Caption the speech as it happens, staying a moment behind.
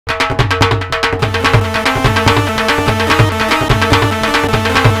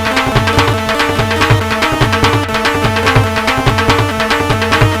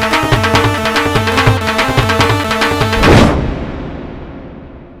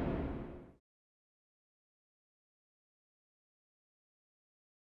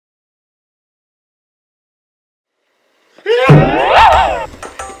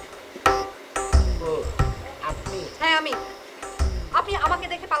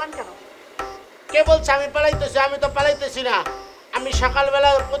আমি পালাইতেছি, আমি তো পালাইতেছি না। আমি সকালবেলা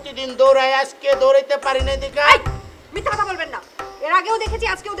প্রতিদিন দৌড়াই, আজকে দৌড়াইতে পারি না। দেখা মিথ্যা কথা বলবেন না। এর আগেও দেখেছি,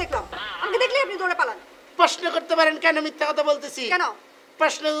 আজকেও দেখলাম। আমাকে দেখলে আপনি দৌড়ে পালান। প্রশ্ন করতে পারেন কেন মিথ্যা কথা বলতেছি? কেন?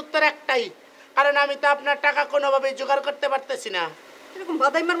 প্রশ্নের উত্তর একটাই, কারণ আমি তো আপনার টাকা কোনোভাবে জোগাড় করতে পারতেছি না। এরকম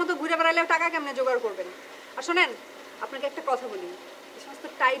বাদাইমার মতো ঘুরে বেড়ালেও টাকা কেমনে জোগাড় করবেন? আর শোনেন, আপনাকে একটা কথা বলি, এই সমস্ত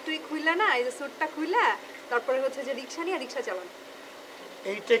টাইটুই খুইলা না, এই যে স্যুটটা খুইলা তারপরে হচ্ছে যে রিক্সা নিয়ে রিক্সা চালান।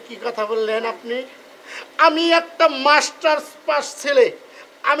 এইটা কি কথা বললেন আপনি? আমি একটা মাস্টার্স পাস ছেলে,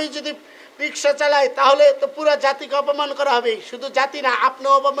 আমি যদি রিক্সা চালাই তাহলে তো পুরো জাতিকে অপমান করা হবে। শুধু জাতি না,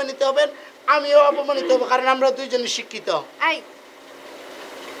 আপনিও অপমানিত হবেন, আমিও অপমানিত হব, কারণ আমরা দুইজনই শিক্ষিত। এই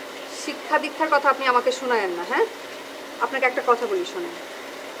শিক্ষা দীক্ষার কথা আপনি আমাকে শোনায়েন না। হ্যাঁ, আপনাকে একটা কথা বলি, শোনেন।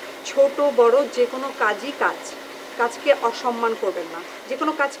 ছোট বড় যে কোনো কাজই কাজকে অসম্মান করবেন না, যে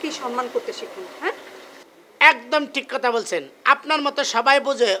কোনো কাজকেই সম্মান করতে শিখুন। হ্যাঁ, একদম ঠিক কথা বলছেন। আপনার মতো সবাই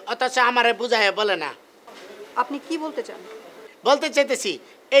বোঝে, অথচ আমারে বুঝায় বলে না। আপনি কি বলতে চান? বলতে চাইতেছি,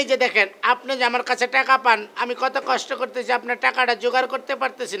 এই যে দেখেন, আপনি যে আমার কাছে টাকা পান, আমি কত কষ্ট করতেছি, আপনার টাকাটা জোগাড় করতে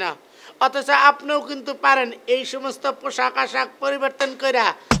পারতেছি না, অথচ আপনিও কিন্তু পারেন এই সমস্ত পোশাক আশাক পরিবর্তন করে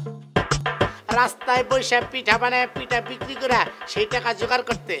রাস্তায় বসে পিঠা বানায়, পিঠা বিক্রি করে সেই টাকা জোগাড়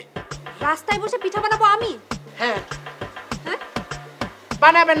করতে। রাস্তায় বসে পিঠা বানাবো আমি? হ্যাঁ,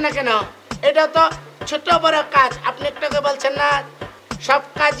 বানাবেন না কেন? এটা তো ছোট বড় কাজ। আপনি একটাকে বলছেন না সব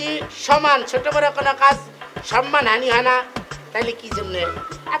কাজই সমান, ছোট বড় কোনো কাজ সম্মান হানি হয় না, তাইলে কি জন্য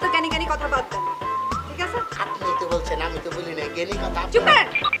এত জ্ঞানী জ্ঞানী কথা বাদ দেন? ঠিক আছে, আপনি তো বলছেন, আমি তো বলি না জ্ঞানী কথা। চুপ করেন,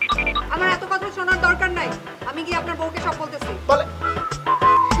 আমার এত কথা শোনার দরকার নাই। আমি গিয়ে আপনার বউকে সব বলতেছি। বলে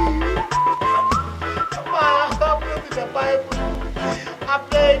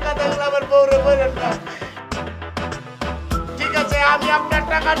আপনি এই কথাগুলো আমার বউরে বলেন না। ঠিক আছে, আমি আপনার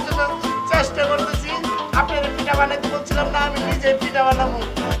টাকার জন্য চেষ্টা করতেছি। আপনার পিঠা বানাইতে বলছিলাম না, আমি নিজে পিঠা বানাবো।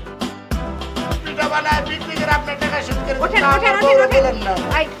 পিঠা বানায় বিক্রি করে আপনার টাকা শুরু করে বলেন না।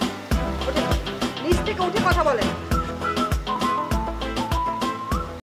 নিচ থেকে উঠে কথা বলেন।